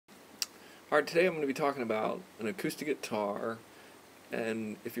Alright, today I'm going to be talking about an acoustic guitar,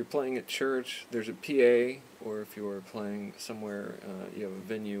 and if you're playing at church, there's a PA, or if you're playing somewhere, you have a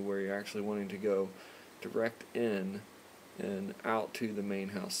venue where you're actually wanting to go direct in and out to the main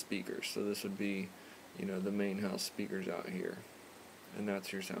house speakers. So this would be, the main house speakers out here, and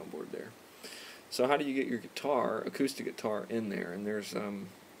that's your soundboard there. So how do you get your acoustic guitar in there? And there's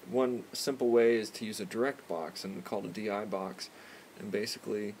one simple way is to use a direct box, and called a DI box, and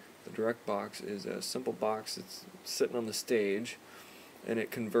basically the direct box is a simple box that's sitting on the stage, and it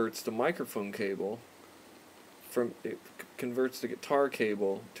converts the microphone cable converts the guitar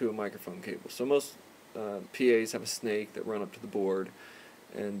cable to a microphone cable. So most PAs have a snake that run up to the board,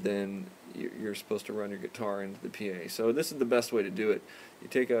 and then you're supposed to run your guitar into the PA. So this is the best way to do it. You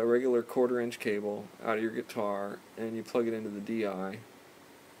take a regular 1/4-inch cable out of your guitar and you plug it into the DI,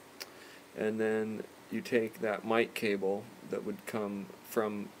 and then you take that mic cable that would come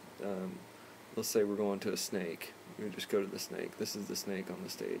from, let's say we're going to a snake. You just go to the snake. This is the snake on the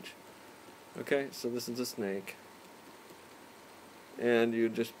stage. Okay, so this is the snake, and you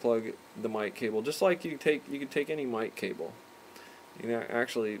just plug the mic cable, just like you could take any mic cable.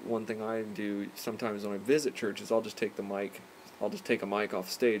 Actually, one thing I do sometimes when I visit churches, I'll just take a mic off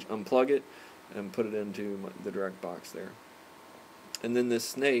stage, unplug it, and put it into the direct box there. And then this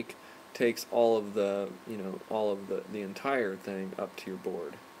snake takes all of the entire thing up to your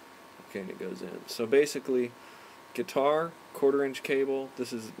board. Okay, and it goes in. So basically, guitar, 1/4-inch cable,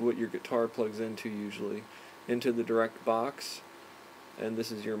 this is what your guitar plugs into usually, into the direct box, and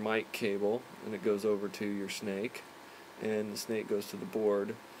this is your mic cable, and it goes over to your snake, and the snake goes to the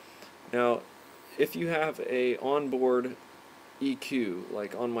board. Now, if you have a onboard EQ,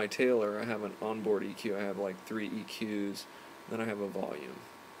 like on my Taylor, I have an onboard EQ. I have like 3 EQs, then I have a volume.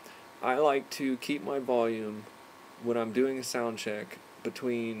 I like to keep my volume when I'm doing a sound check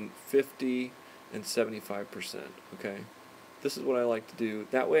between 50 and 75%, okay? This is what I like to do.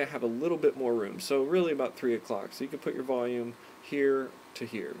 That way I have a little bit more room. So really about 3 o'clock. So you can put your volume here to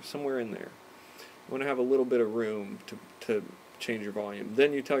here, somewhere in there. You want to have a little bit of room to change your volume.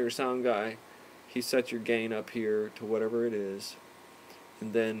 Then you tell your sound guy, he sets your gain up here to whatever it is,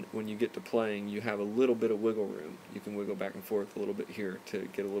 and then when you get to playing, you have a little bit of wiggle room. You can wiggle back and forth a little bit here to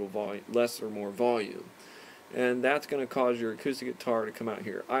get a little volume, less or more volume. And that's going to cause your acoustic guitar to come out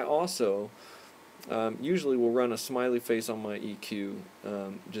here. I also usually will run a smiley face on my EQ,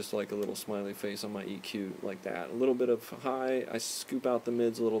 just like a little smiley face on my EQ, like that. A little bit of high, I scoop out the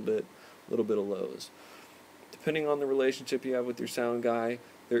mids a little bit of lows. Depending on the relationship you have with your sound guy,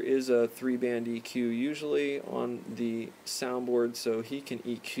 there is a 3-band EQ usually on the soundboard, so he can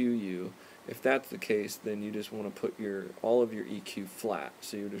EQ you. If that's the case, then you just want to put all of your EQ flat,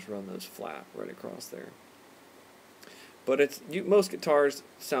 so you just run those flat right across there. But most guitars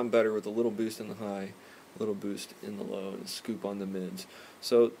sound better with a little boost in the high, a little boost in the low, and a scoop on the mids.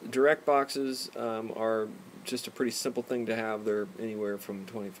 So direct boxes are just a pretty simple thing to have. They're anywhere from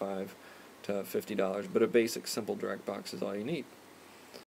 $25 to $50, but a basic simple direct box is all you need.